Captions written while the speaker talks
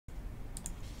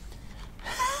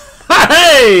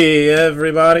Hey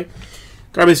everybody,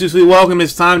 Garbage Suicely, welcome.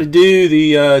 It's time to do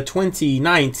the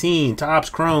 2019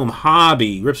 Topps Chrome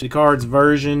Hobby Ripsy Cards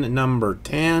version number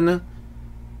 10.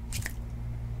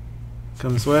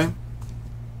 Come this way.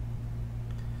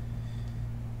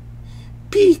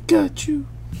 Pikachu.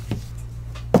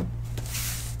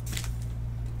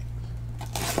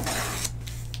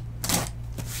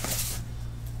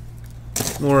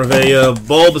 More of a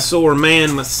Bulbasaur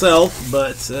man myself,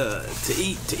 but to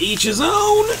each his own.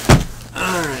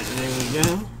 All right, there we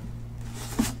go.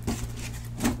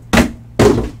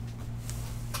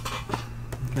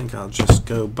 I think I'll just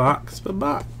go box by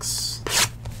box.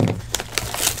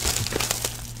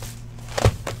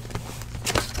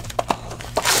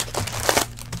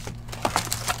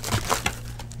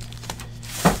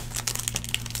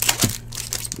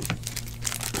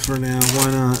 For now,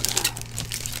 why not?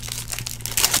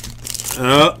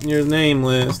 Oh, your name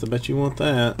list. I bet you want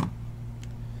that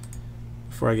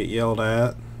before I get yelled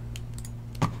at.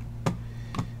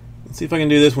 Let's see if I can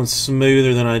do this one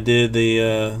smoother than I did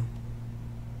the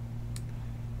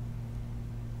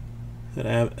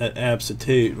at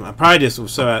Absolute. I probably just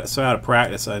was so out of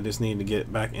practice. I just need to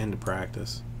get back into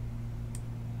practice.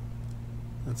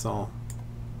 That's all.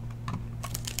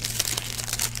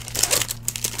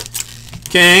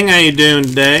 Kang, how you doing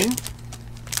today?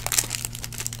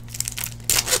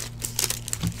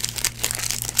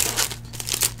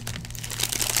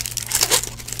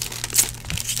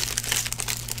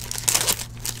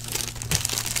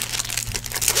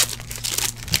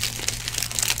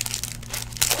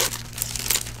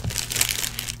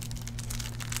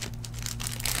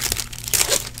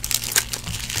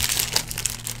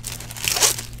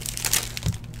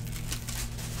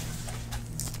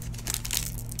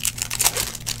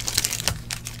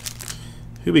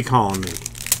 Who be calling me?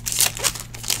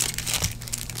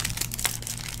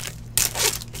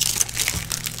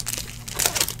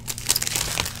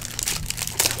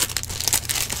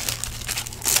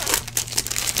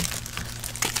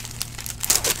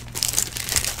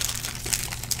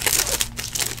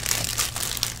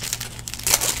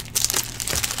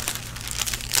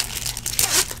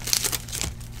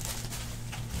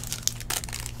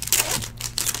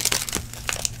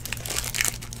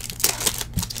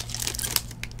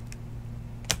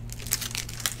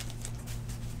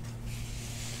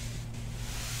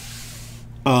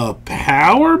 A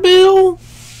power bill?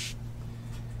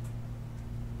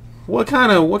 What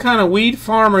kind of weed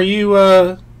farm are you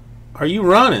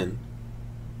running?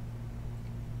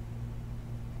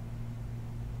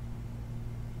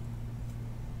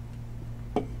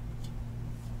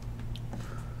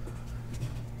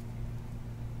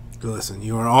 Listen,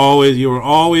 you are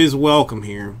always welcome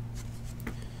here.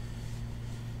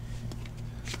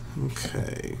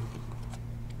 Okay.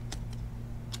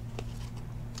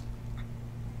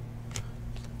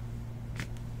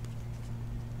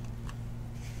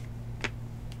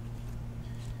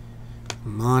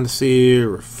 Mondesi,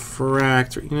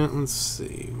 refractor. You know, let's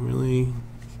see. Really,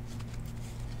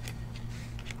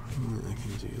 I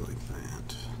can do like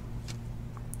that.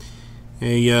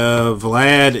 A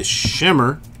Vlad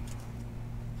Shimmer.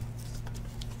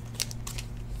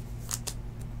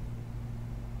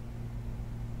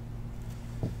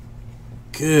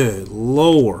 Good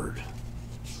Lord,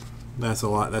 that's a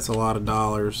lot. That's a lot of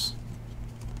dollars.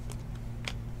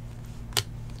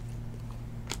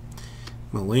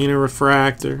 Molina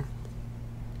refractor.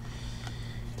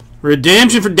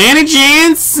 Redemption for Danny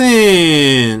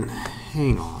Jansen.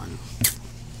 Hang on.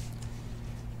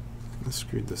 I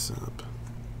screwed this up.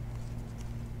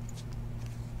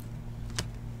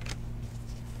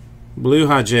 Blue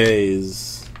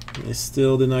Jays. I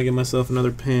still did not get myself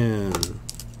another pen.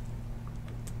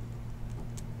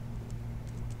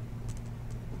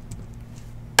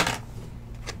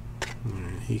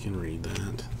 Alright, he can read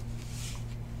that.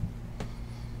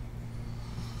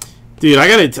 Dude, I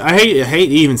hate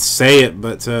to even say it,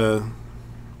 but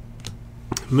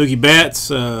Mookie Betts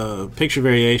picture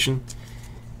variation.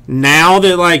 Now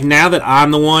that I'm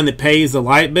the one that pays the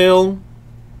light bill,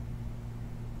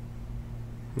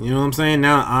 you know what I'm saying?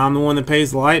 Now I'm the one that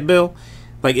pays the light bill.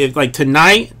 Like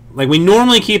tonight, we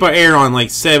normally keep our air on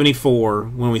 74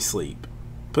 when we sleep.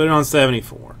 Put it on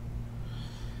 74.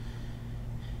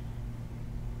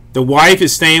 The wife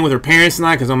is staying with her parents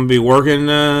tonight because I'm gonna be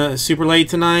working super late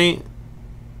tonight,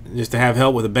 just to have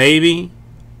help with a baby.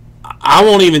 I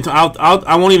won't even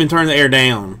turn the air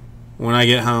down when I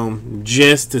get home,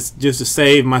 just to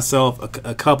save myself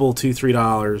a couple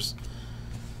 $2-3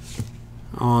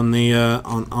 on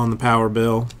the power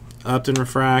bill. Upton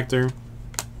refractor.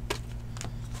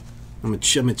 I'm a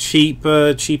cheap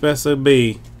SOB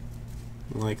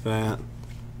like that.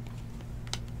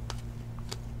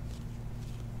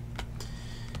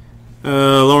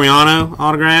 Laureano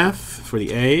autograph for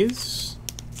the A's.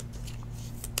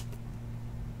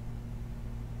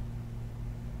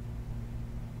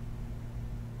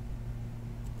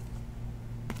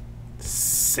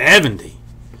 $70.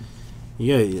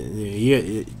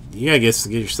 You gotta get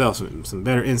yourself some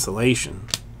better insulation.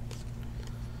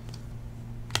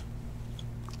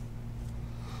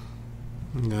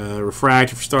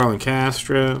 Refractor for Starlin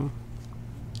Castro.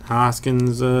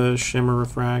 Hoskins shimmer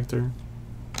refractor.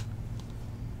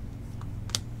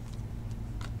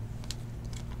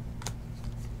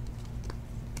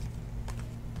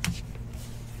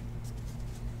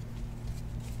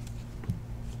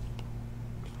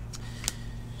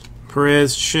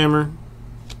 Perez shimmer.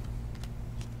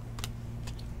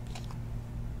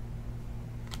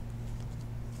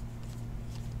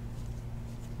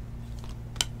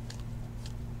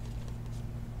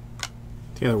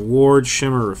 Got a Ward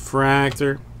shimmer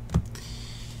refractor.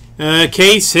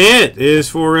 Case hit is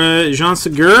for Jean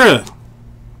Segura.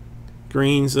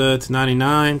 Greens to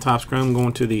 99. Topps chrome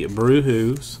going to the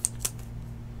Brewers.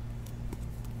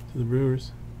 To the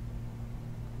Brewers.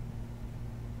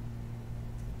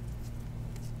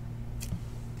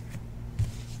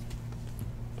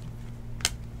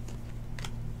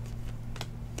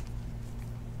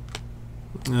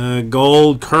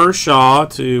 Gold Kershaw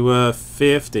to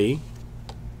 50.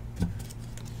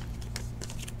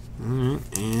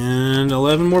 Alright, and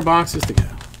 11 more boxes to go.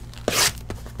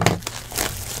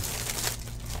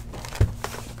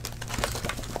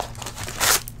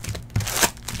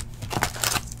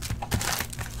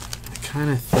 I kind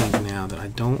of think now that I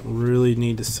don't really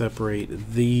need to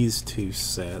separate these two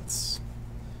sets.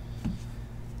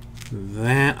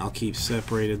 That I'll keep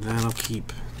separated. That I'll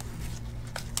keep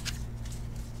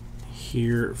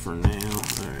here for now.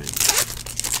 All right.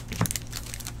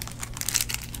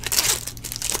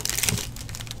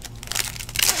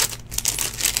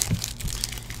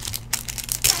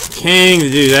 King,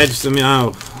 dude, that just, I mean,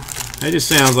 oh, that just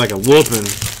sounds like a whooping.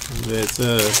 That's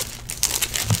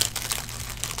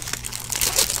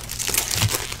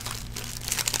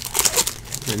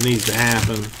it needs to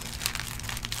happen.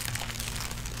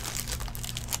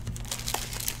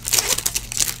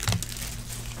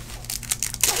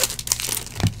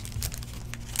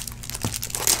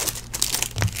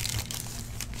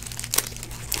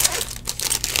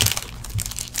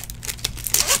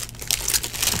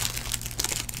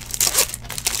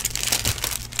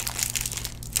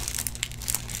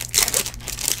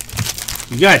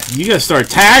 You got to start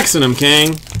taxing them,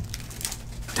 King.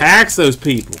 Tax those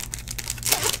people.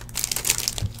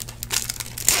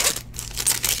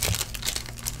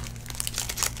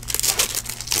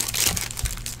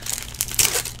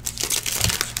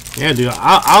 Yeah, dude,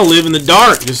 I'll live in the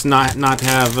dark, just not to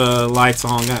have lights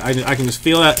on. I can just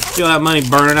feel that money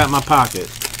burning out my pocket.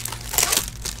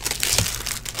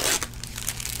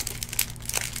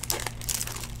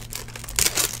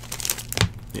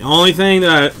 The only thing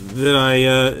that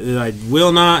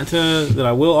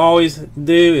I will always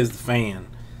do is the fan.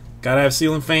 Gotta have a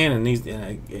ceiling fan, and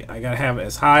I gotta have it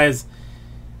as high as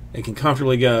it can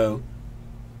comfortably go.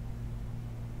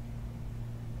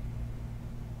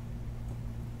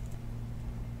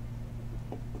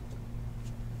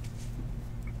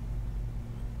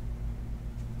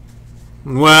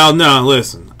 Well, no,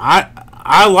 listen.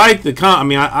 I like the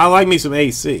I like me some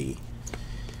AC.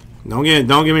 Don't get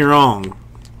me wrong.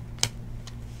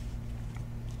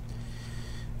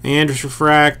 Andrus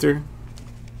refractor.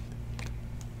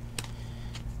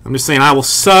 I'm just saying I will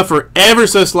suffer ever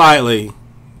so slightly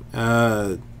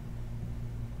to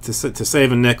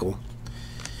save a nickel.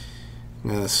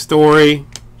 Story.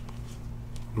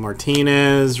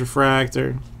 Martinez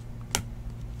refractor.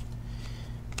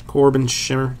 Corbin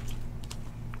shimmer.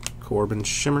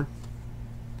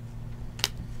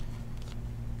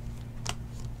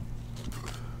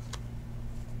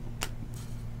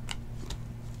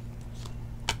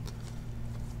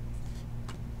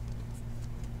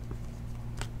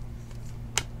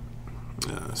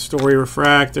 Story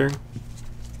refractor.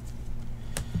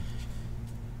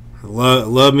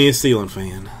 Love me a ceiling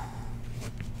fan.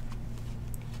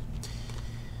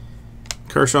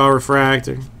 Kershaw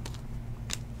refractor.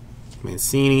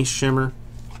 Mancini shimmer.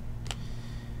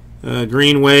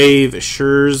 Green wave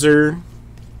Scherzer.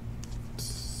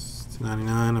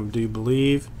 99, I do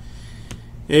believe.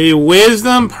 A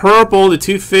Wisdom purple to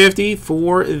 250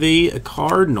 for the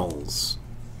Cardinals.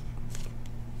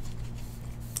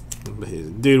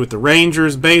 Dude with the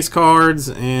Rangers base cards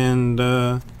and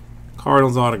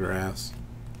Cardinals autographs.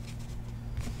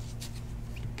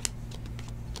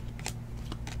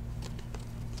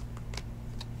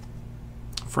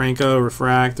 Franco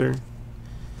refractor.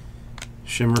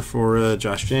 Shimmer for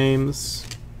Josh James.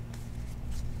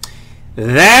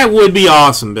 That would be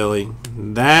awesome, Billy.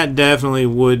 That definitely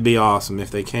would be awesome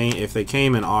if they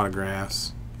came in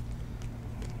autographs.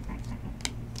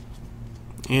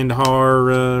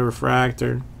 Andhar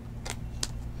refractor.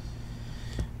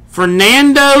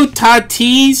 Fernando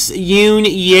Tatis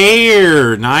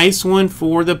Jr. Nice one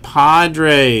for the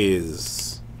Padres.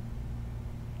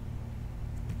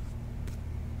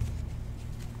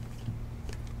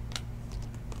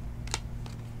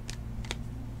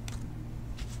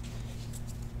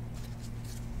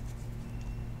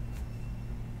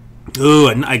 Ooh,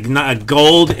 a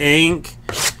gold ink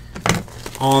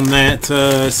on that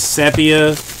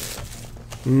sepia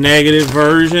negative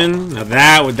version. Now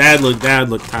that'd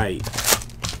look tight.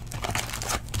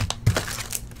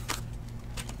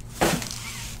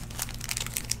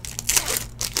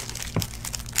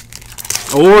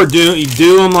 Or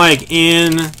do them like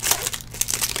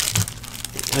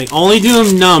only do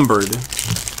them numbered.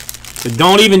 So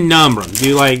don't even number them.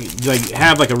 Do like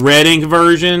have like a red ink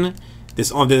version.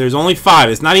 There's only 5.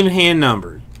 It's not even hand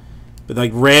numbered. But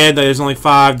like red, there's only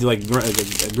 5. Do like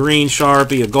a green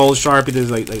Sharpie, a gold Sharpie.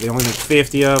 There's like they only make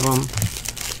 50 of them.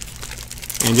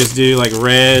 And just do like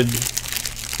red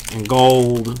and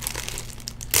gold.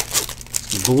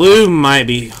 Blue might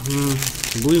be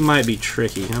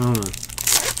tricky. I don't know.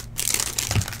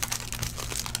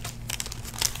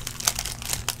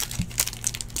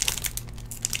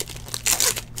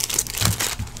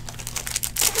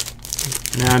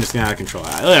 Now I'm just getting out of control.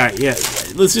 All right, yeah.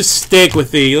 Let's just stick with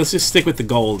the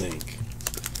gold ink.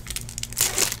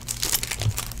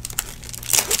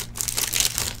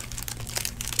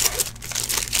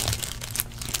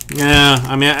 Yeah,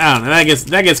 I mean, I don't know.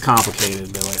 That gets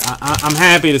complicated, Billy. I'm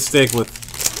happy to stick with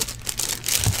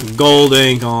gold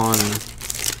ink on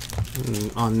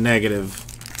negative.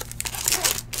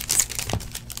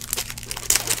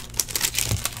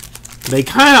 They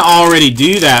kind of already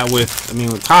do that with, I mean,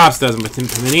 with Topps doesn't, but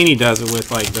Panini does it with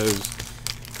like those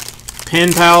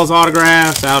Pen Pals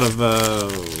autographs out of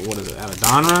what is it? Out of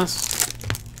Donruss.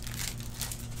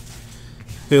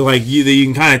 Who like you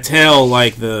can kind of tell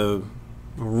like the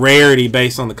rarity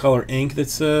based on the color ink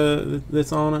that's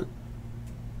on it.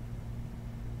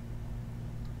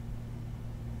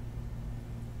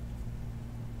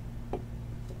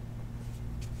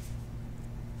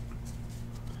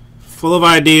 Full of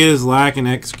ideas, lacking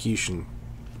execution.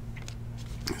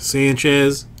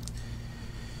 Sanchez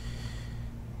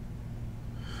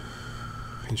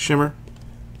and Shimmer.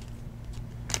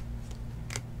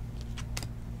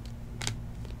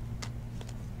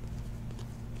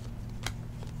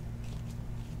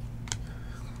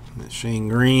 Shane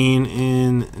Green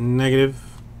in negative.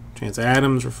 Chance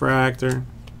Adams refractor.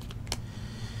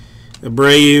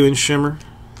 Abreu and Shimmer.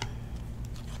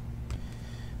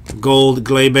 Gold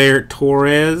Gleyber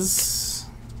Torres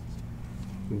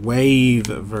wave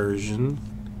version.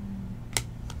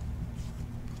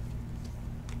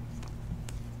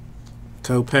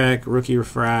 Kopech rookie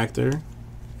refractor.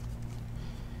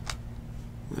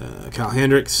 Kyle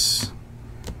Hendricks.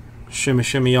 Shimmy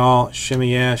shimmy y'all,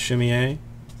 shimmy yeah, shimmy yeah.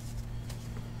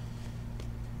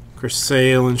 Chris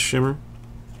Sale and Shimmer.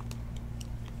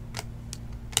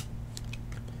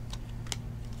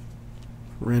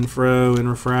 Renfroe and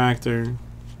refractor.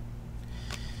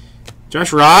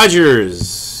 Josh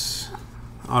Rogers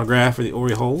autograph for the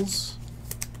Orioles.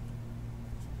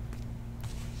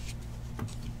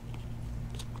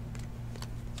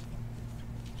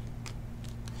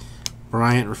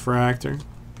 Bryant refractor.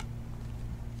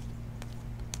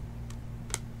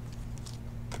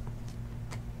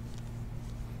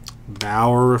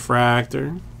 Bauer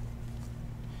refractor.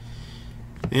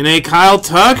 And a Kyle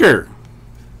Tucker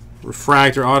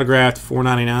refractor autographed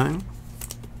 $4.99.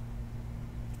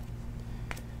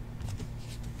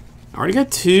 Already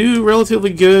got 2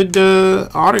 relatively good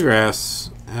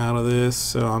autographs out of this,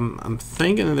 so I'm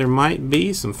thinking that there might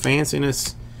be some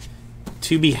fanciness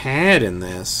to be had in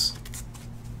this.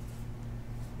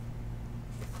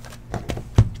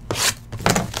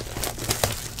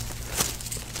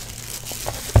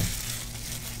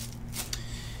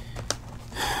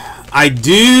 I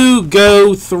do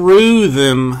go through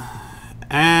them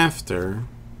after.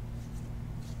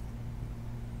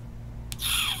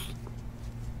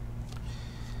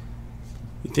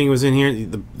 You think it was in here?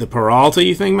 The Peralta,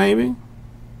 you think maybe?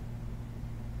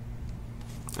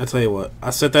 I'll tell you what.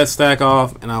 I set that stack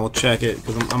off and I will check it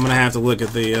because I'm going to have to look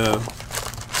at the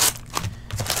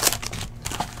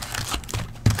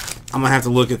I'm going to have to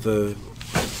look at the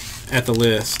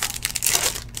list.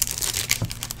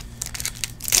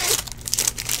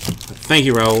 Thank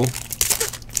you, Raul.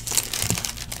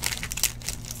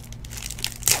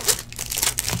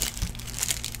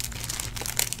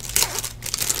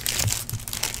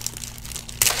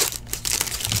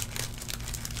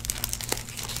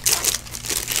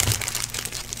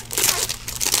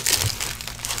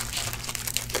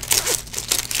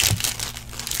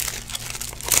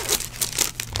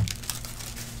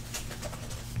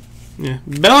 Yeah,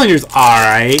 Bellinger's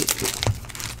alright.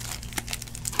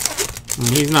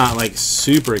 He's not like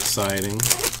super exciting.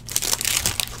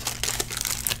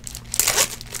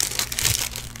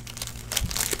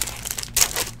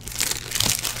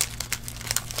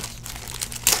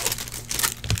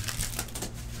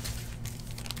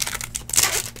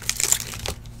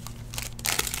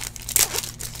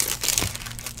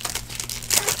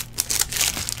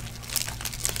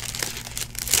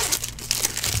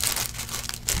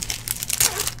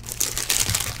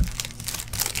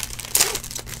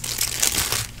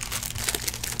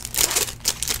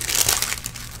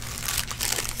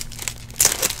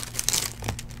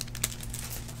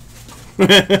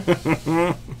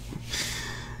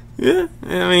 Yeah,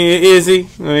 I mean, is he?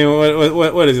 I mean,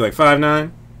 what is he, like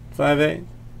 5'9", 5'8"?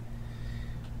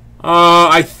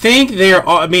 I think they're.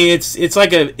 I mean, it's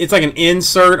like an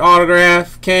insert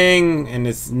autograph, King, and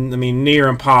it's, I mean, near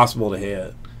impossible to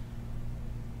hit.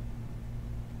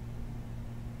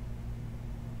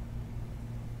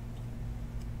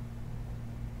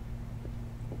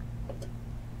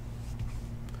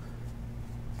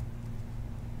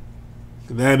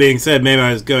 That being said, maybe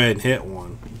I just go ahead and hit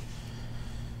one.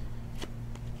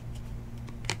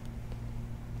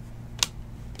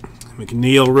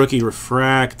 McNeil rookie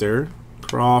refractor,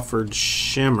 Crawford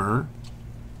shimmer,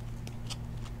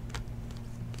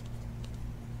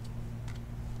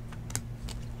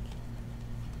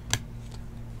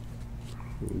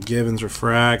 Givens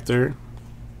refractor,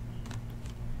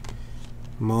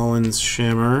 Mullins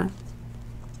shimmer,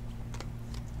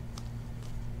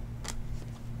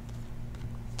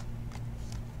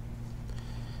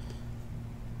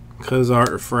 Cozart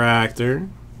refractor,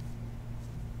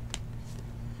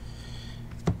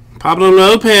 Pablo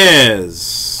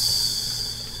Lopez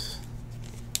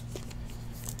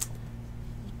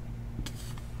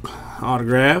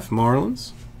autograph,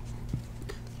 Marlins.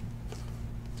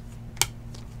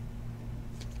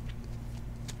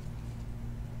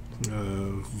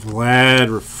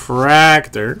 Vlad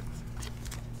refractor.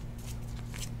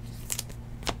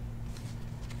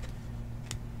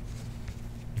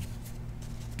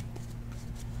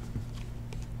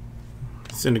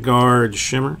 Syndergaard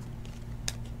shimmer.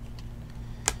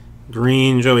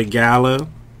 Green Joey Gallo.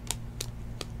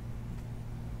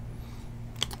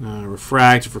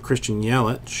 Refractor for Christian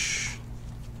Yelich.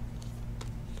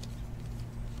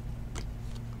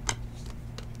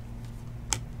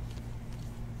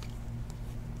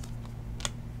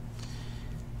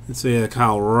 Let's see,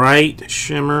 Kyle Wright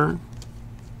shimmer.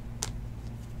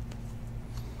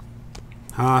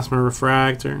 Hosmer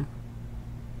refractor.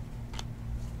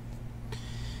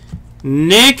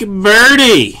 Nick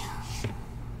Birdie,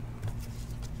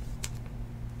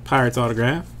 Pirates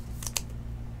autograph.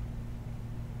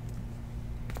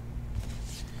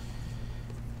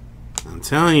 I'm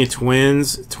telling you,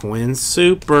 Twins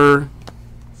super.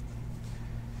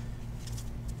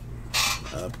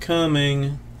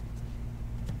 Upcoming.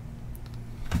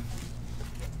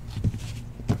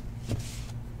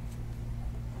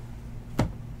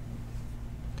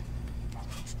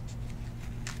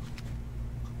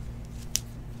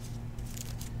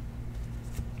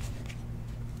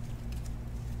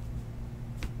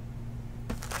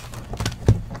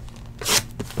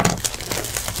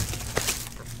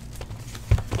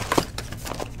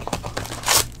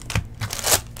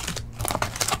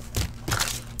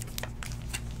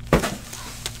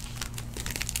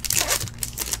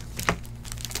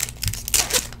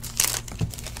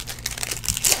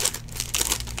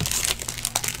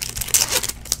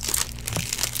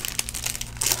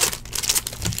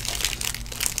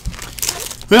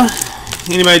 Well,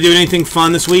 anybody do anything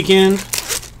fun this weekend?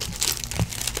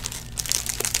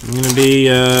 I'm gonna be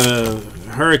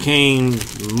hurricane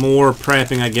more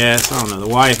prepping, I guess. I don't know. The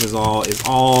wife is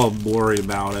all worried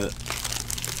about it.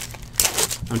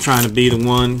 I'm trying to be the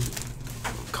one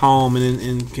calm and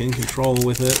in control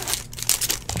with it.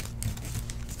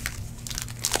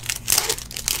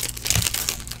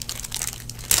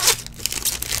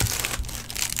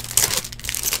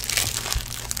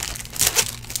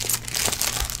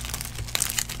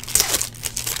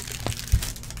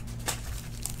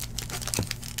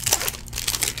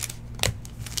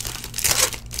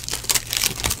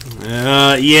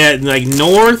 Yeah, like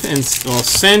North and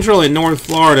Central and North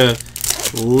Florida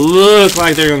look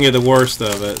like they're gonna get the worst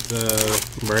of it,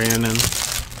 Brandon.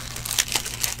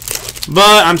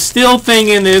 But I'm still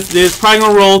thinking this probably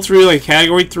gonna roll through like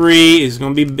Category 3. It's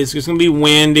just gonna be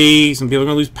windy. Some people are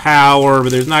gonna lose power,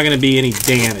 but there's not gonna be any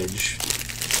damage.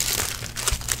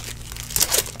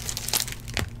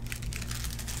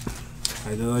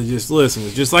 I just listen.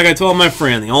 Just like I told my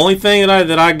friend, the only thing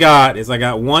that I got is I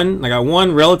got one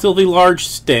relatively large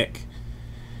stick.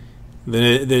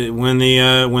 That when the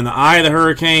eye of the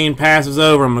hurricane passes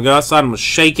over, I'm gonna go outside. I'm gonna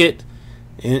shake it,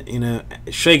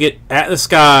 shake it at the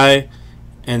sky,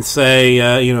 and say,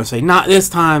 say not this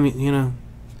time,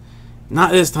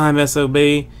 not this time, SOB,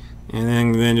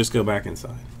 and then just go back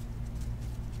inside.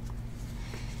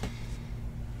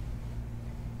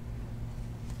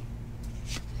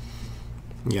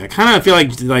 Yeah, I kind of feel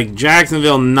like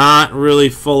Jacksonville not really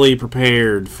fully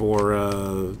prepared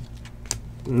for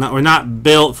we're not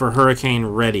built for hurricane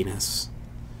readiness.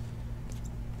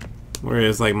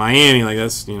 Whereas like Miami, like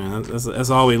that's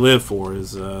all we live for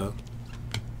is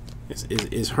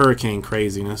hurricane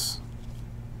craziness.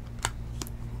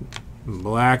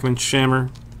 Blackman shimmer,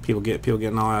 people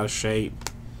getting all out of shape.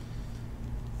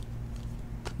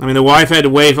 I mean, the wife had to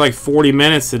wait for like 40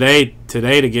 minutes today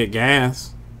to get gas.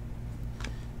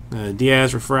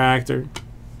 Diaz refractor.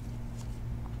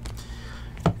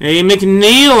 A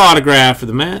McNeil autograph for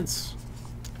the Mets.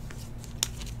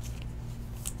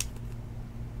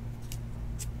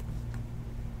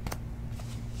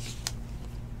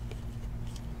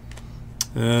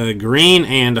 Green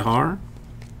Andahar.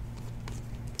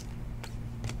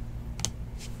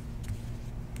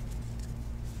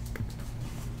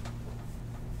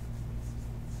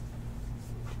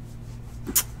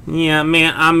 Yeah,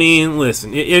 man. I mean,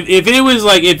 listen. If it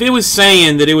was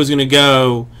saying that it was gonna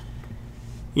go,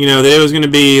 that it was gonna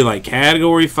be like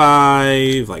Category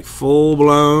 5, like full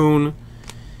blown,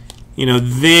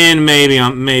 then maybe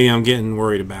I'm getting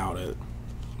worried about it.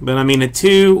 But I mean, a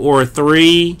 2 or a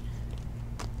 3,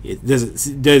 is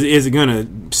it gonna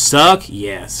suck?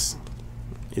 Yes.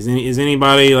 Is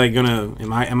anybody like gonna?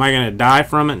 Am I gonna die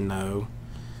from it? No.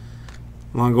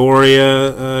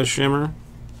 Longoria shimmer.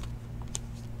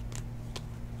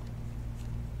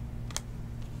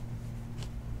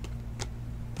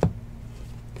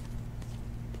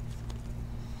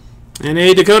 And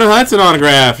a Dakota Hudson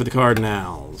autograph for the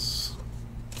Cardinals.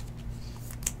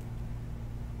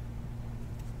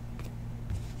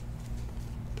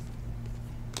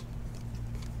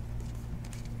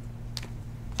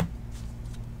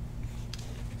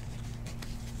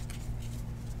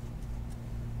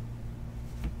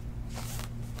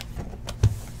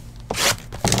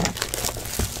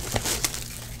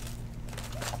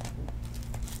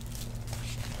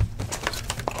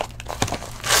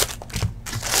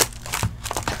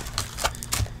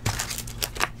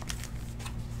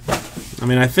 I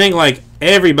mean, I think like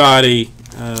everybody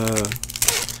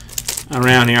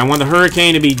around here, I want the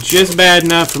hurricane to be just bad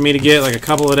enough for me to get like a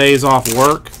couple of days off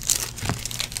work,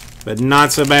 but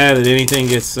not so bad that anything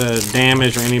gets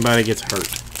damaged or anybody gets hurt.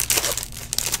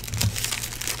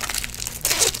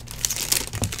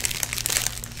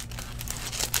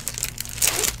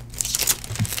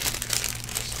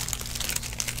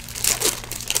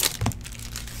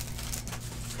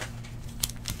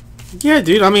 Yeah,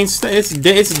 dude. I mean, it's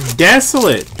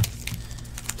desolate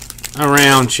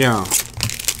around y'all.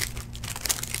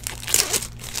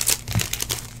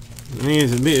 I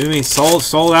mean,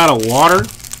 sold out of water.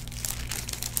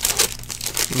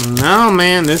 No,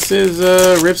 man. This is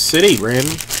Rip City,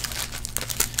 Brandon.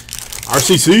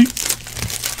 RCC.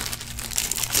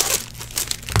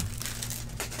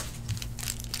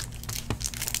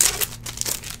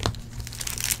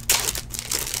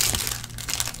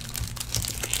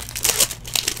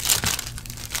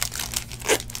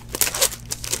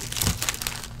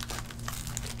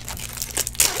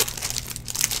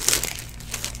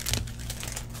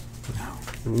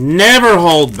 Never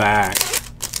hold back.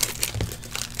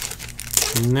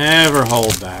 Never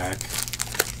hold back.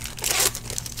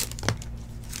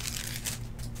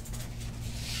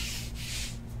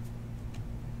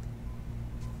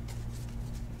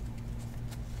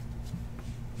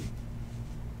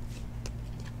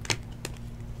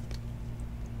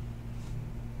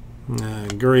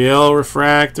 Gurriel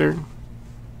refractor.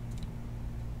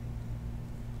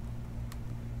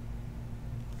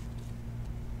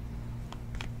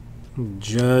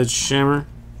 Judge shimmer.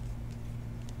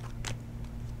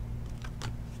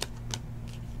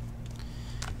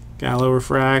 Gallo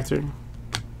refractor.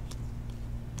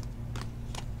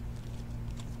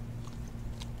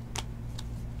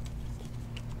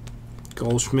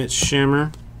 Goldschmidt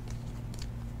shimmer.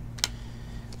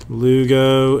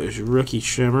 Lugo is rookie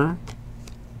shimmer.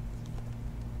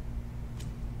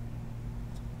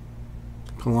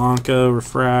 Polanco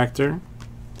refractor.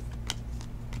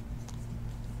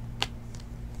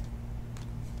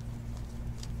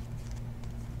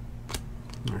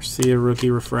 Garcia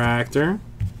rookie refractor.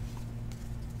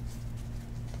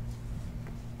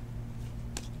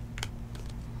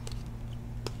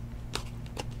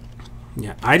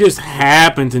 I just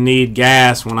happened to need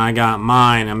gas when I got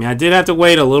mine. I mean, I did have to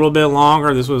wait a little bit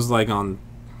longer. This was like on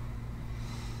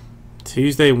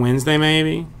Tuesday, Wednesday,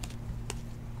 maybe.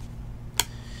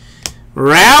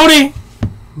 Rowdy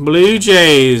Blue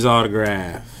Jays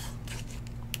autograph.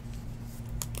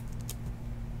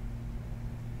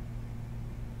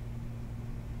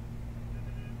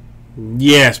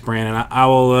 Yes, Brandon. I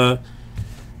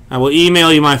will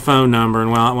email you my phone number,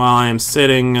 and while I am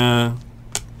sitting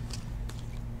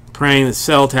praying that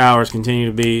cell towers continue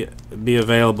to be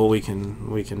available, we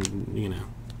can you know,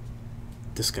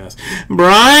 discuss.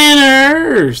 Brian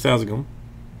Hurst, how's it going?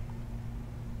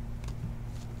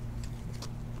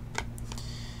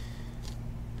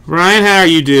 Brian, how are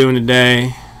you doing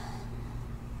today?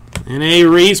 And a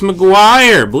Reese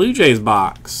McGuire Blue Jays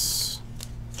box,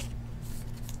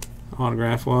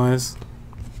 autograph wise.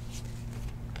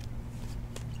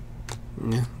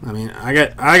 Yeah, I mean, I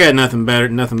got nothing better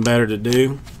to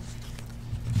do.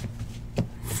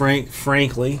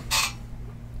 Frankly,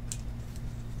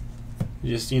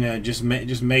 just, you know, just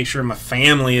make sure my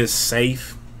family is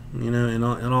safe, you know,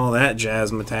 and all that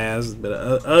jazzmatazz. But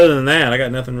other than that, I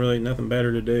got nothing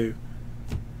better to do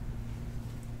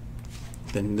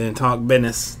than talk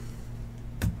business.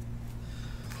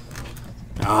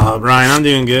 Oh, Brian, I'm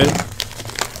doing good.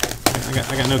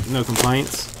 I got no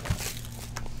complaints.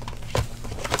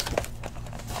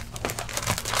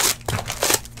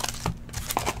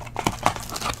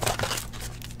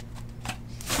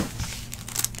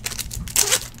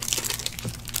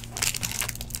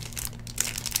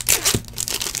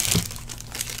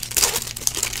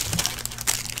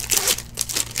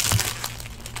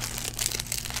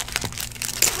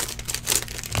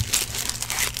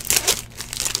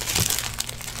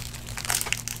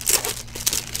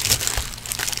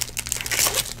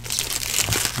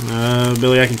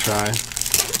 Billy, I can try.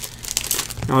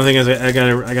 The only thing is I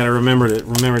gotta remember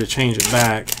to change it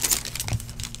back.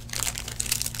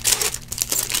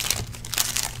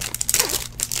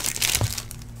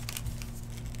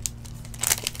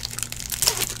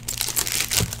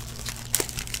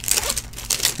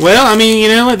 Well, I mean, you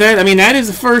know what, that is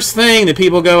the first thing that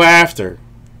people go after,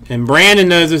 and Brandon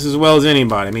knows this as well as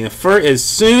anybody. I mean, as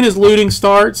soon as looting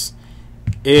starts,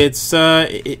 it's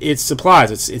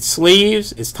supplies. It's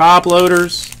sleeves. It's top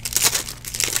loaders.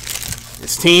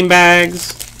 It's team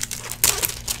bags.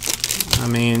 I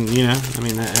mean, you know,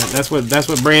 that's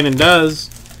what Brandon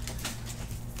does.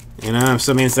 You know,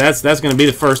 so I mean, so that's going to be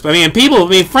the first. I mean,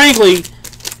 frankly,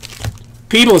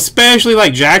 people, especially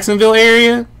like Jacksonville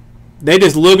area, they're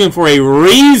just looking for a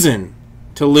reason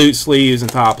to loot sleeves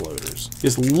and top loaders.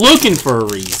 Just looking for a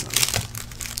reason.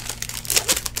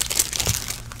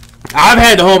 I've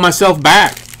had to hold myself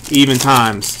back even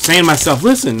times, saying to myself,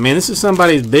 listen, man, this is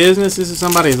somebody's business. This is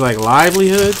somebody's, like,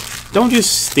 livelihood. Don't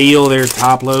just steal their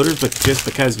top loaders but just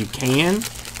because you can.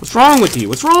 What's wrong with you?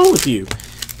 What's wrong with you?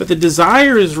 But the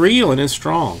desire is real and it's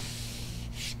strong.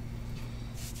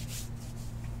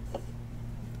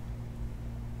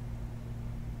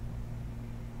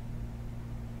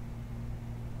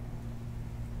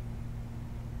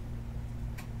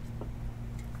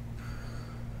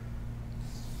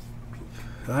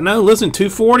 I know, listen,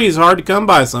 240 is hard to come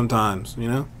by sometimes, you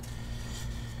know.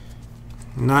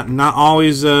 Not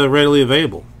always readily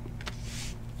available.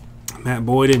 Matt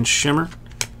Boyd in shimmer.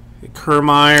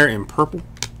 Kiermaier in purple.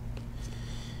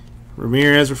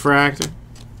 Ramirez refractor.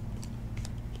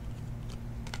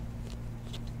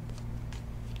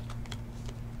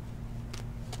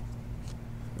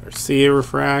 Garcia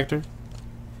refractor.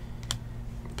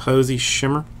 Posey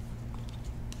shimmer.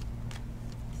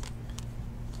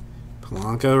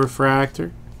 Polanco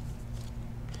refractor.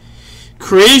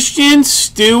 Christian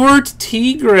Stewart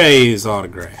Tigres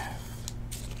autograph.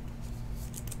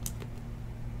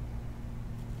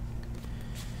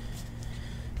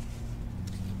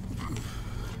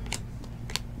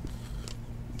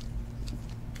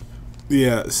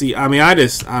 Yeah, see, I mean, I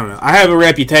don't know. I have a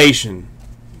reputation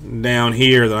down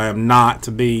here that I am not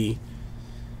to be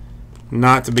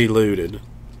looted.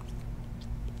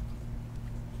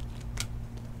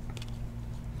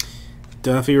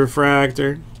 Duffy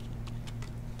refractor.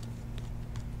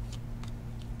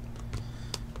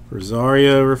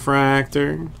 Rosario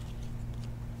refractor.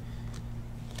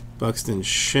 Buxton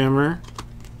shimmer.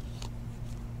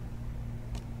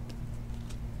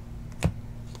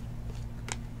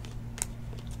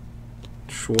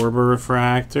 Schwarber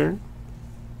refractor.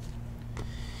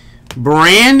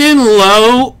 Brandon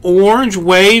Lowe orange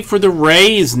wave for the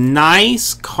Rays.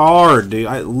 Nice card,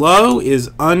 dude. Lowe is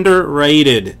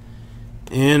underrated,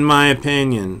 in my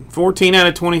opinion. 14 out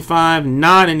of 25.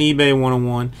 Not an eBay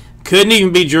 101. couldn't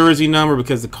even be jersey number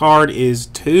because the card is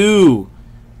too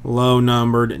low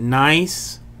numbered.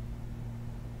 Nice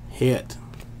hit.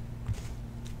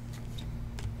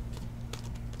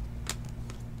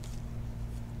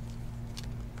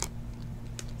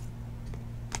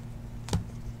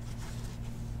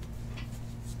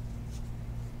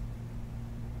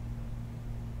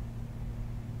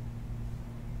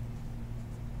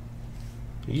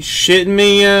 You shitting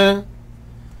me?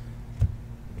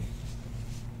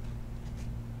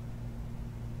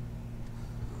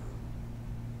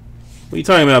 What are you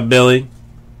talking about, Billy?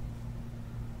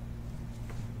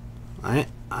 I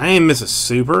ain't miss a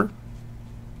super.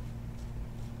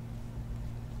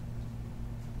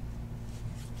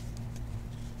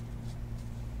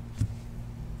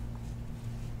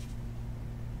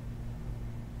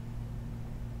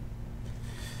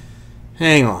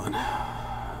 Hang on.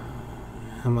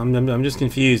 I'm just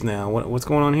confused now. What's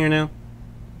going on here now?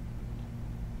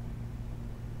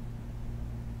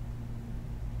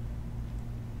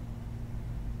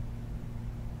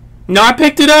 No, I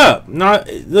picked it up. No,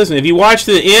 listen. If you watch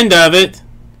the end of it,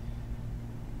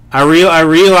 I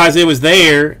realized it was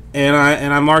there, and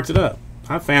I marked it up.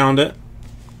 I found it.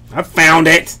 I found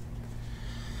it.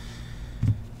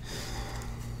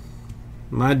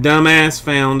 My dumbass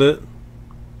found it.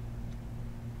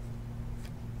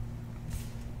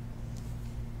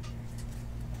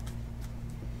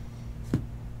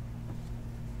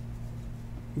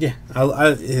 Yeah,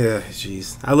 yeah,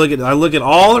 jeez. I look at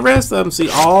all the rest of them, see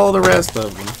all the rest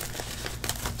of them.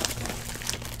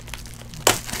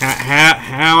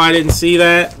 How I didn't see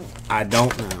that, I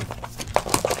don't know.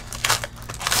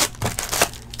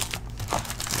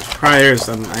 There's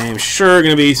I am sure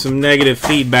going to be some negative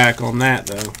feedback on that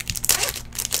though.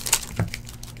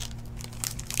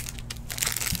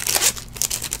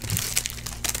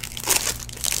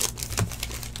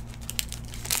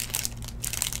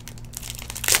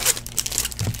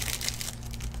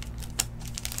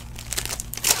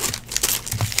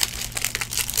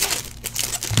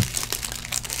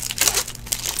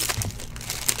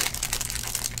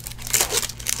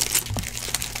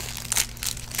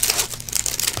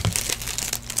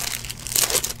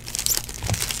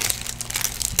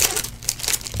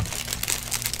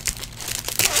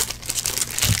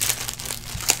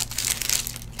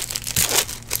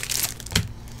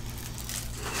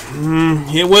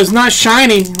 It was not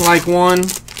shiny like one,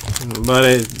 but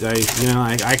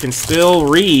I can still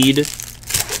read.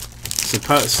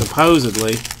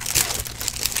 Supposedly.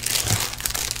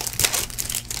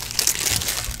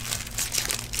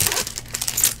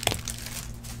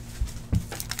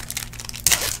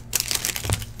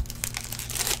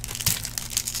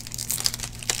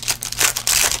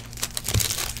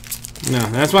 No,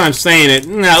 that's why I'm saying it.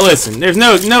 Now listen, there's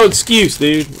no excuse,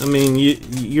 dude. I mean,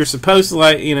 you're supposed to,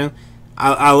 like, you know.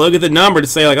 I look at the number to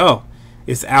say, like, oh,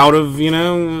 it's out of, you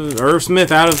know, Irv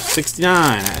Smith out of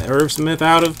 69, Irv Smith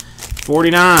out of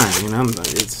 49. You know,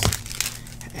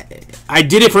 I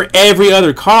did it for every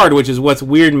other card, which is what's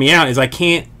weirding me out. Is I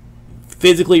can't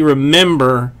physically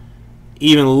remember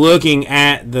even looking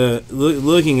at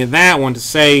that one to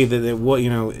say that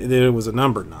it was a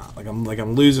number or not. Like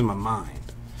I'm losing my mind.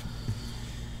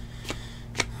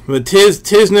 But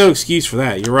tis no excuse for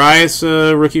that. Urias,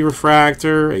 rookie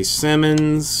refractor, a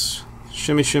Simmons,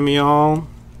 shimmy all.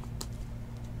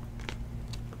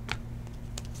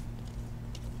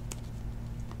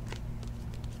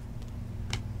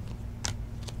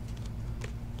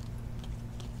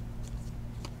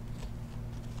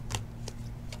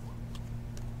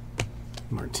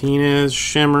 Martinez,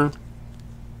 shimmer.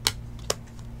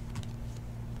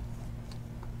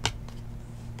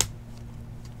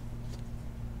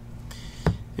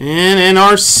 And an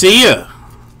Arcia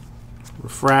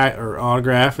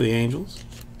autograph for the Angels.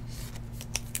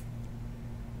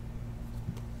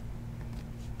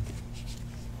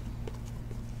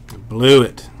 Blew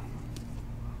it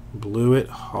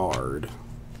hard.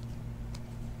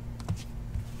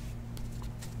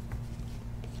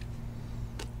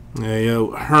 There you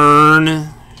go. Hearn,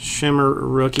 shimmer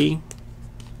rookie.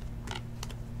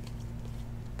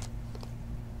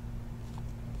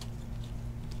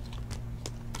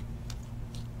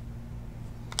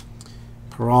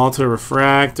 Peralta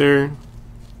refractor.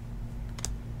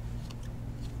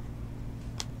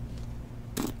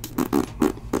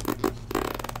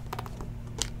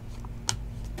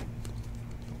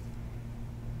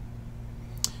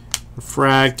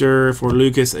 Refractor for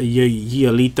Lucas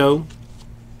Giolito.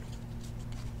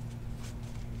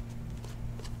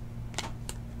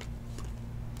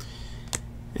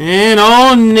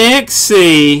 And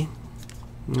Nixie.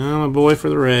 Oh, my boy for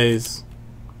the Rays.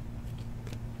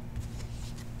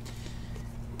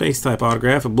 Base type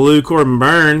autograph. A blue Corbin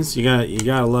Burns. You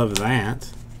gotta love that.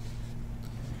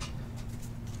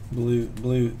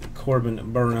 Blue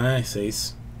Corbin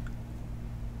Burns.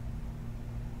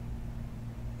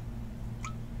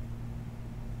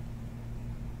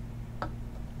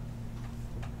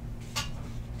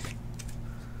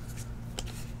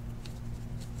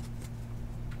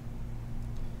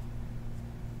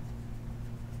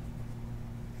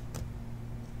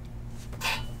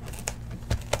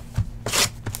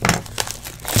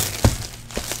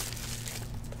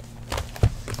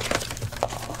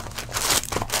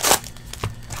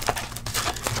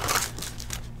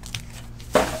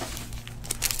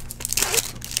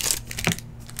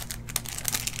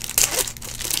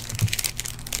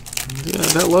 Yeah,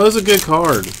 that was a good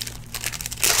card.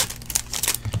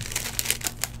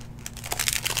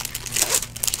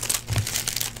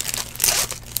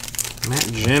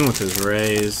 Matt Ginn with his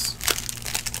Rays.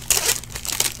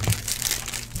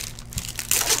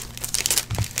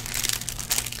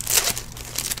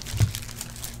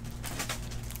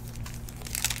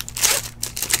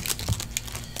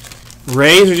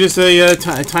 Rays are just a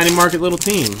tiny market little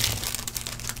team.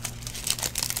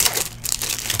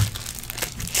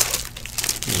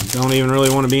 Don't even really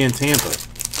want to be in Tampa.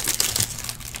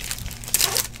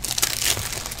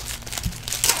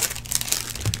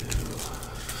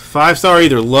 5-star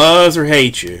either loves or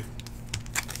hates you.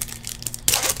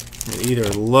 It either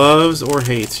loves or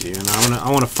hates you, and I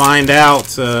want to find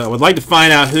out. I would like to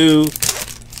find out who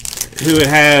it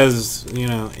has, you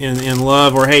know, in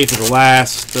love or hate for the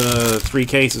last 3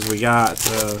 cases we got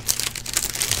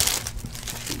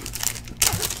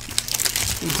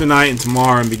tonight and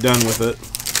tomorrow, and be done with it.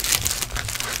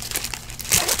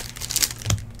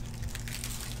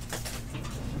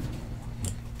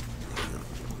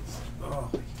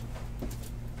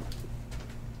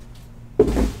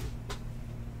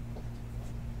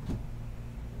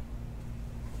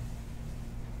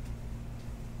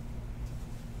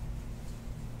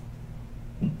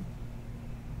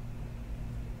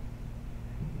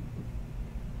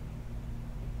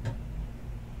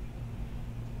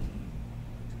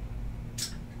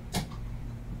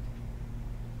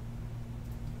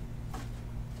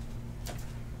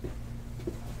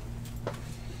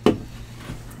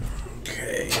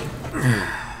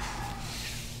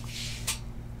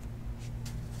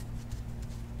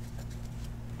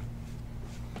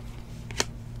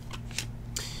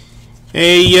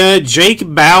 A Jake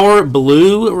Bauer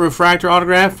blue refractor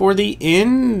autograph for the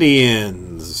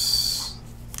Indians.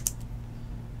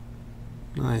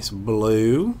 Nice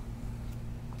blue.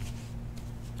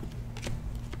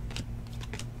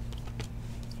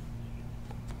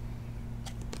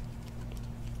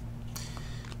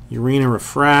 Urena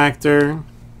refractor.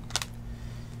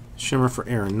 Shimmer for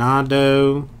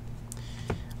Arenado.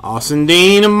 Austin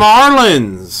Dean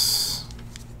Marlins.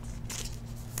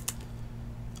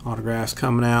 Autographs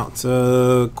coming out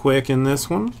quick in this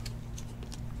one.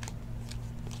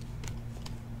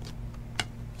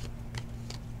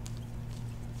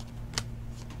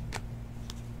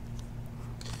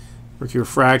 Rookie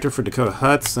refractor for Dakota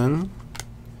Hudson.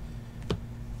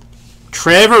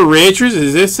 Trevor Richards,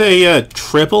 is this a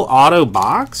triple auto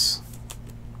box?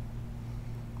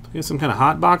 Get some kind of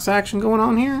hot box action going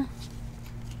on here.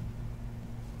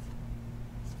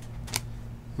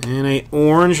 And a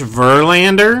orange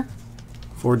Verlander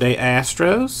for the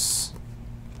Astros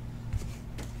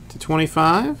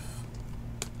 /25.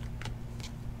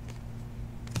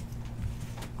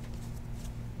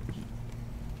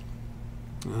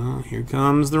 Oh, here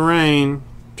comes the rain.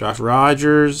 Josh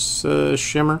Rogers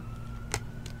shimmer.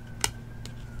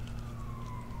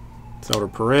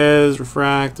 Zelder Perez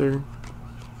refractor.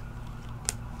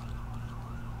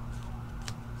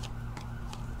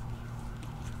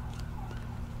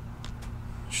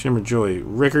 Shimmer Joy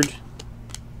Rickard.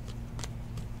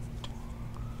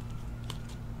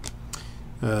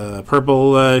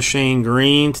 Purple Shane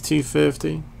Green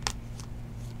 /250.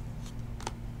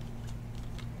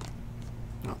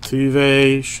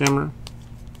 Altuve shimmer.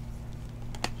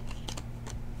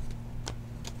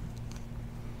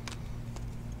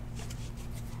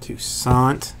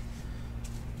 Toussaint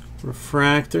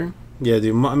refractor. Yeah,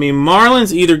 dude. I mean,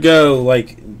 Marlins either go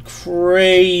like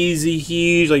crazy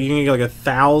huge, like you can get like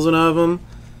 1,000 of them,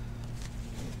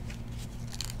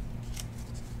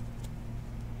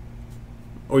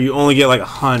 or you only get like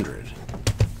 100.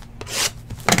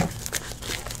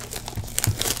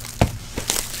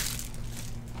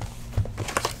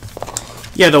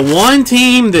 Yeah, the one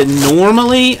team that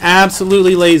normally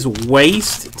absolutely lays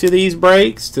waste to these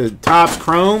breaks, to Topps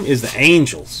Chrome, is the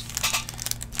Angels.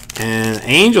 And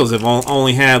Angels have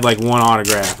only had like one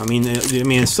autograph. I mean,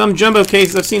 in some jumbo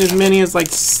cases, I've seen as many as like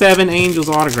 7 Angels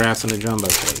autographs in a jumbo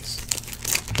case.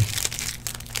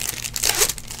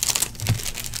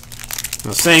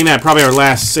 Now, saying that, probably our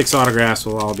last 6 autographs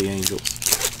will all be Angels.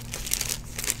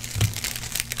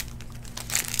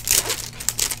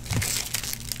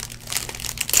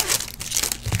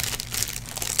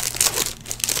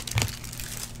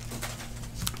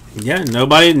 Yeah,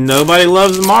 nobody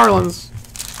loves the Marlins.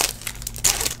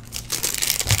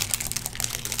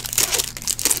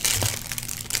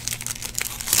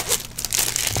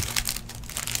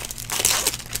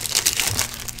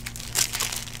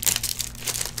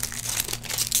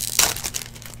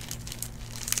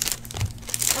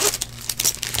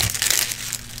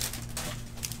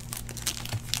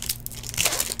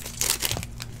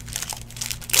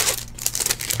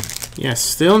 Yeah,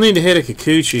 still need to hit a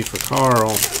Kikuchi for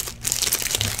Carl.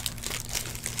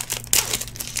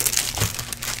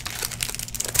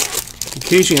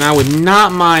 Kikuchi, and I would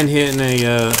not mind hitting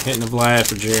a Vlad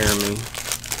for Jeremy.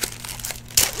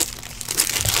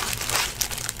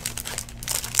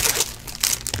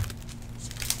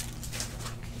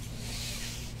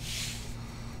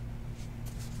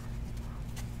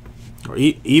 Or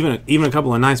even a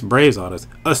couple of nice Braves autos.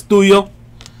 Astullo.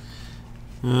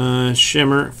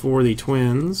 Shimmer for the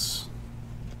Twins.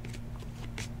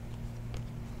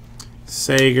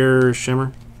 Sager,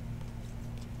 Shimmer.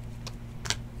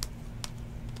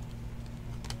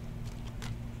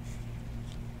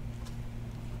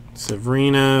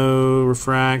 Severino,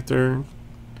 Refractor.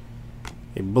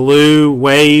 A blue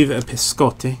Wave,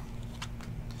 Piscotti.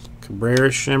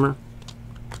 Cabrera, Shimmer.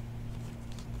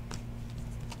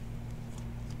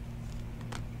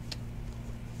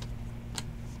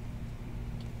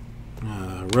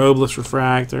 Robles,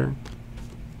 Refractor.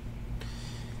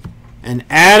 And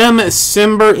Adam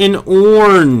Simber in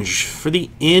orange for the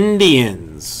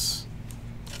Indians.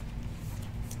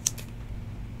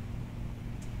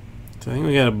 So I think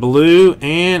we got a blue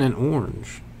and an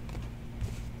orange.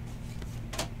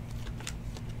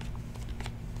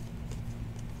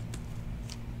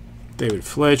 David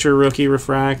Fletcher, rookie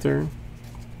refractor.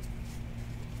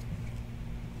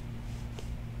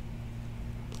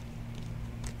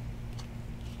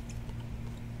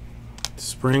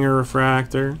 Springer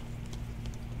refractor.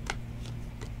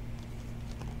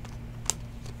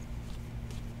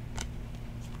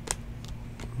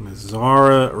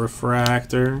 Mazzara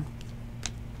refractor.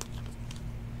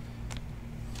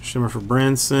 Shimmer for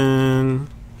Brinson.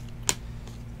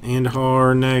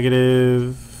 Andhar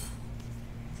negative.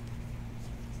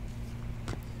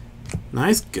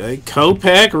 Nice good.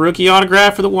 Kopech rookie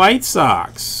autograph for the White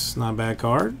Sox. Not a bad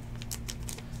card.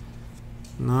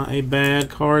 Not a bad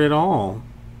card at all.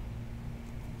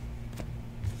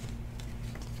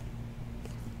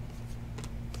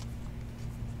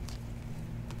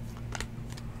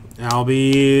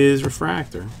 Albies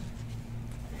refractor.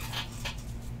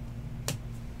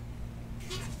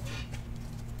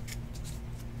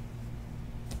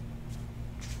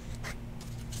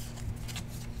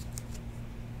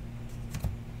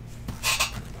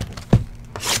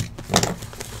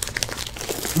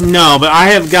 No, but I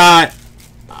have got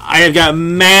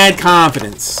mad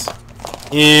confidence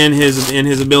in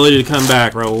his ability to come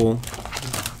back, Raul.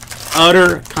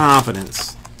 Utter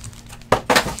confidence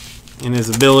in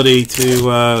his ability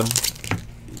to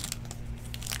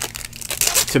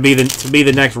be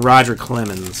the next Roger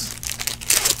Clemens.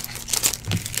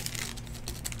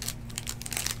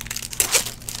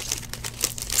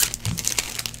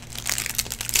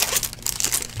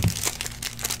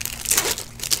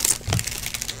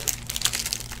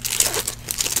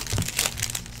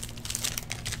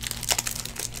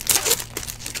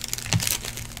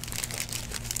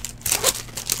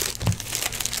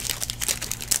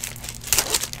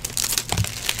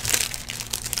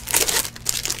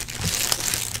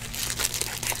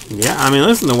 Yeah, I mean,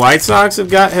 listen, the White Sox have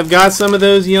got some of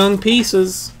those young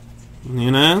pieces. You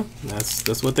know,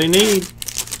 that's what they need.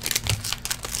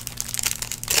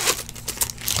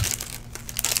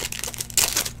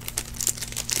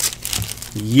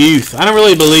 Youth. I don't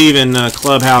really believe in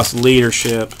clubhouse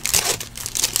leadership.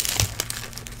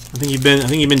 I think you've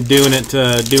been doing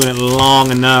it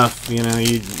long enough. You know,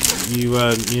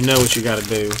 you know what you got to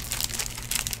do.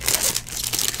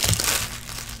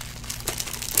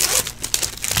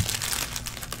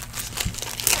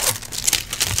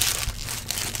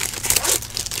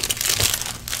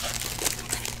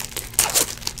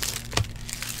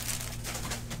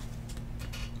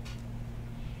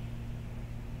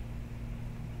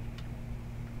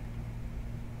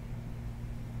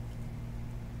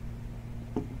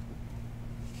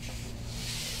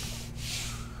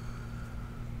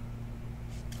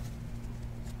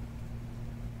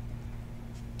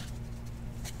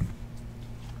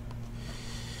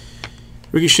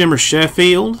 Rookie Shimmer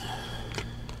Sheffield.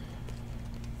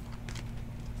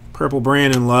 Purple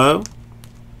Brandon Lowe.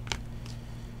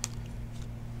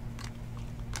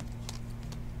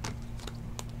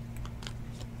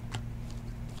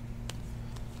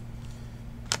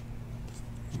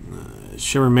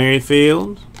 Shimmer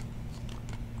Merrifield.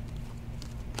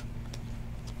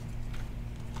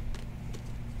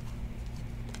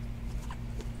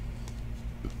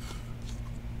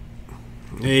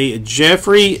 A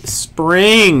Jeffrey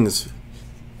Springs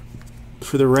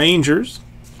for the Rangers.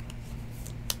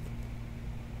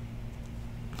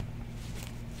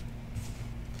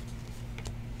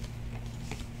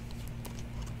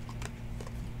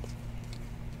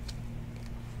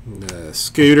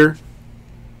 Scooter.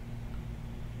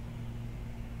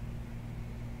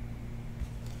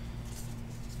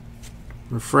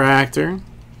 Refractor.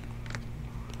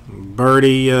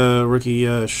 Birdie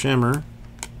rookie Shimmer.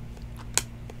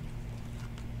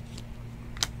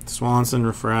 Swanson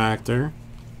Refractor.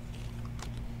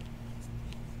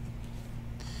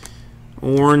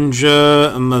 Orange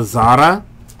Mazzara.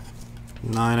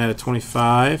 9 out of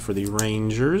 25 for the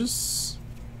Rangers.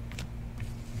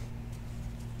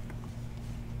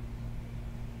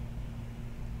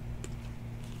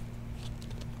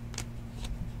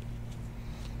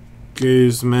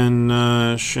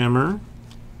 Guzman Shimmer.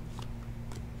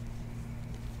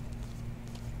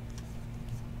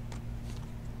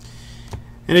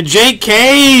 And a Jake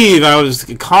Cave. I was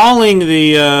calling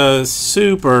the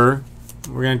super.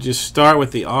 We're going to just start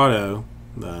with the auto,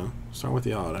 though. Start with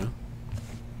the auto.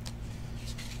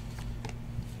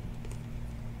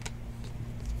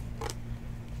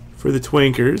 For the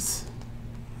Twinkers,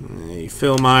 a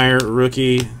Phil Meyer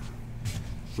rookie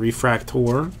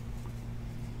refractor.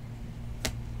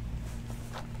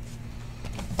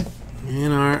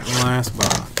 In our last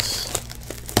box.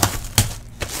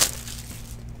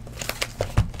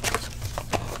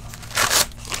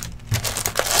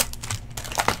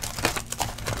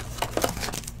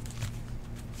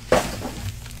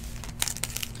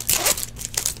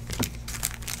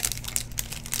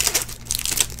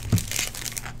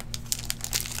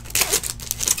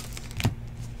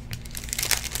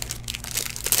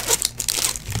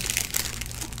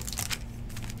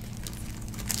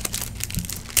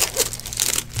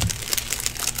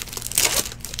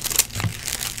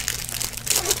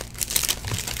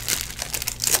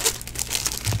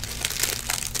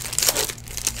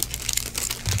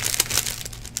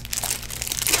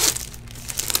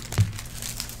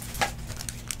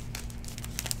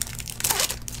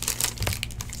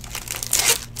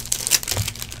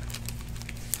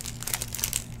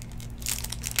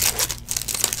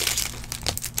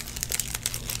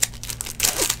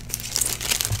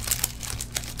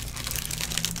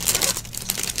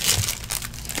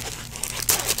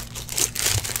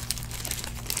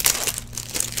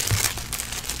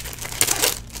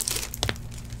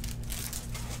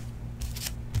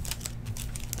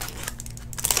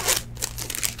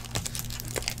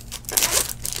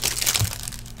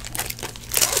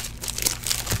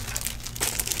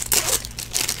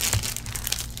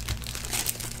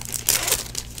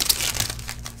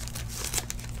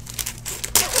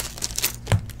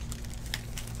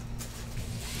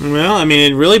 Well, I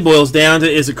mean, it really boils down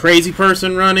to, is a crazy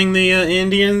person running the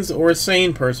Indians or a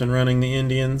sane person running the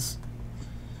Indians?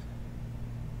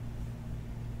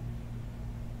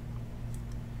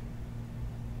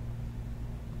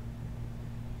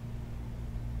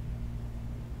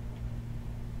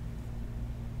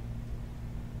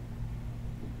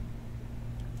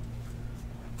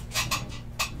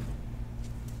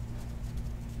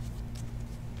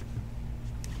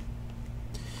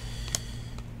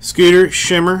 Scooter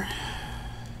Shimmer.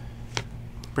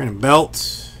 Brandon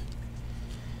Belt.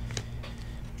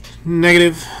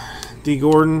 Negative. D.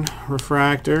 Gordon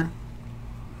Refractor.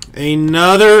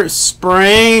 Another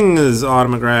Springs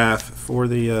autograph for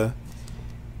the and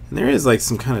there is like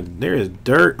some kind of, there is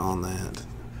dirt on that.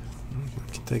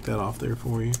 I can take that off there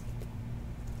for you.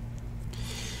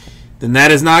 Then that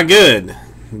is not good,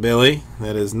 Billy.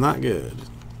 That is not good.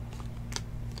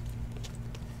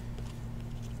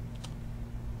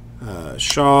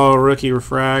 Shaw rookie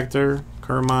refractor.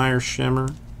 Kermeyer Shimmer.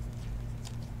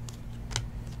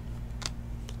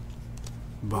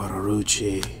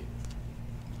 Barrucci.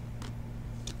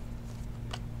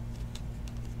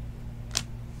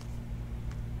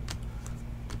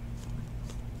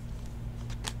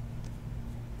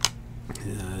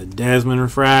 Desmond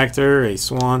refractor. A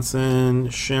Swanson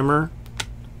Shimmer.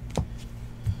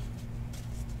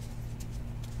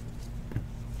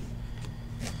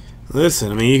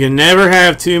 Listen, I mean, you can never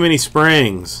have too many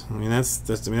Springs. I mean, that's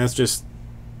just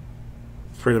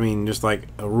pretty, I mean, just like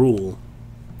a rule.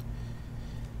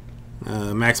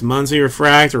 Max Muncy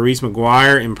refractor, Reese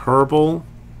McGuire in purple.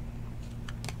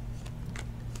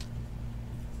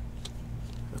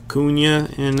 Acuna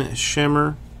in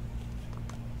shimmer.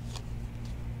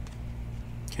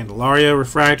 Candelario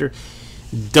refractor.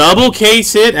 Double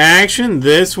case hit action.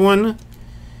 This one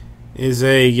is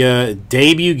a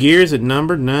debut Gears at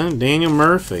numbered. No, Daniel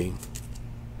Murphy.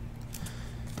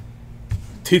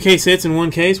 2 case hits in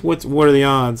 1 case. What are the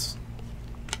odds?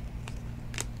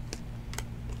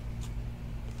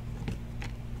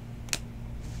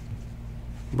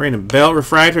 Brandon Belt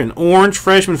refractor and orange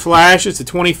freshman flashes to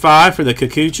 25 for the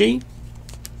Kikuchi.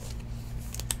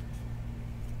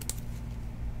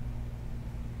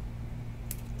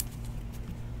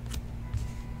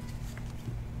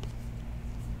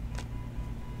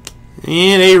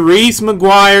 And a Reese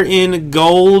McGuire in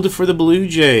gold for the Blue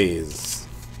Jays.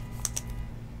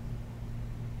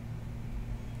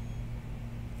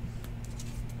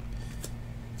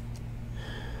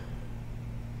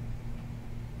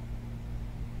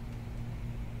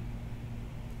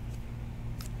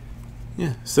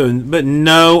 Yeah, so, but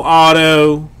no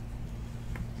auto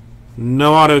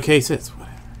case hits,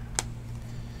 whatever.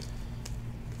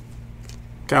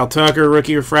 Kyle Tucker,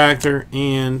 rookie refractor,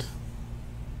 and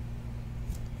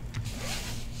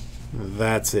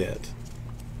that's it.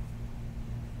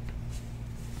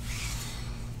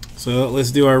 So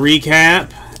let's do our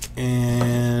recap,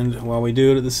 and while we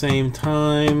do it at the same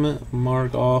time,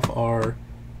 mark off our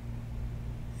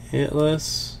hit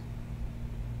list.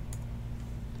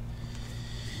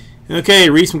 Okay,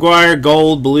 Reese McGuire,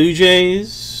 gold, Blue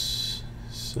Jays.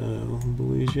 So,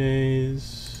 Blue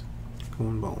Jays,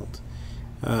 going bold.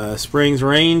 Springs,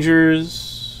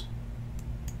 Rangers.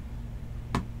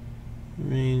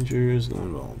 Rangers,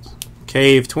 going bold.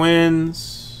 Cave,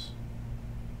 Twins.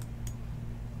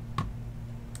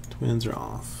 Twins are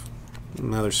off.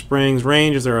 Another Springs,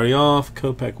 Rangers, they're already off.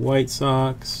 Kopech, White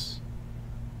Sox.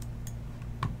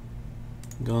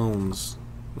 Gomes.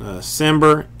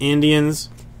 Simber, Indians.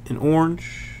 In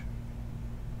orange.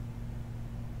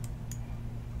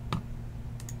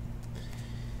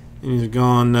 And he's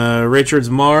gone Richards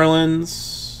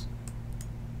Marlins.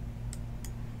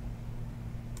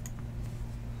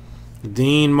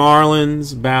 Dean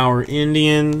Marlins. Bauer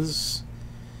Indians.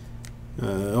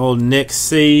 Old Nick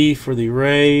C for the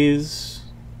Rays.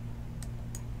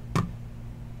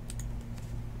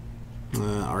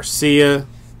 Arcia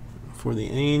for the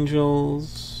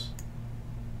Angels.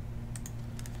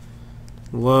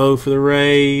 Low for the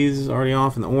Rays, already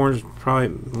off in the orange. Probably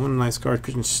one nice card.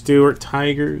 Christian Stewart,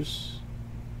 Tigers.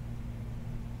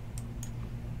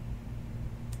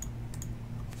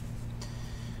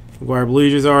 McGuire, Blue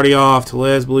Jays already off.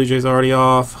 Tellez, Blue Jays already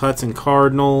off. Hudson,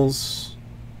 Cardinals.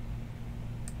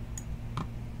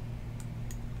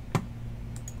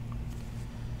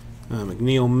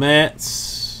 McNeil,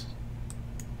 Mets.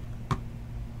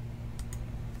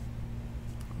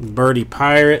 Birdie,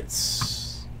 Pirates.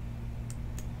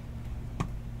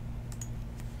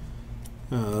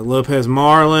 Lopez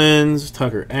Marlins,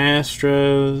 Tucker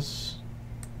Astros,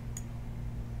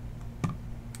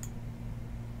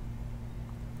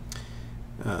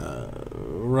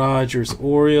 Rogers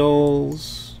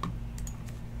Orioles,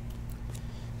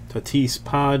 Tatis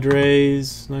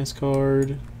Padres, nice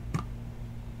card.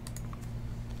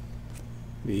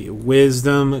 The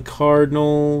Wisdom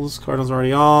Cardinals, Cardinals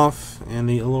already off, and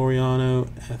the Laureano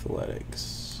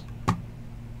Athletics.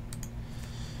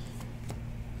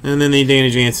 And then the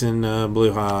Danny Jansen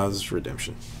Blue Haas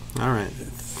Redemption. All right.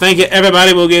 Thank you,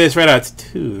 everybody. We'll get this right out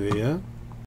to you.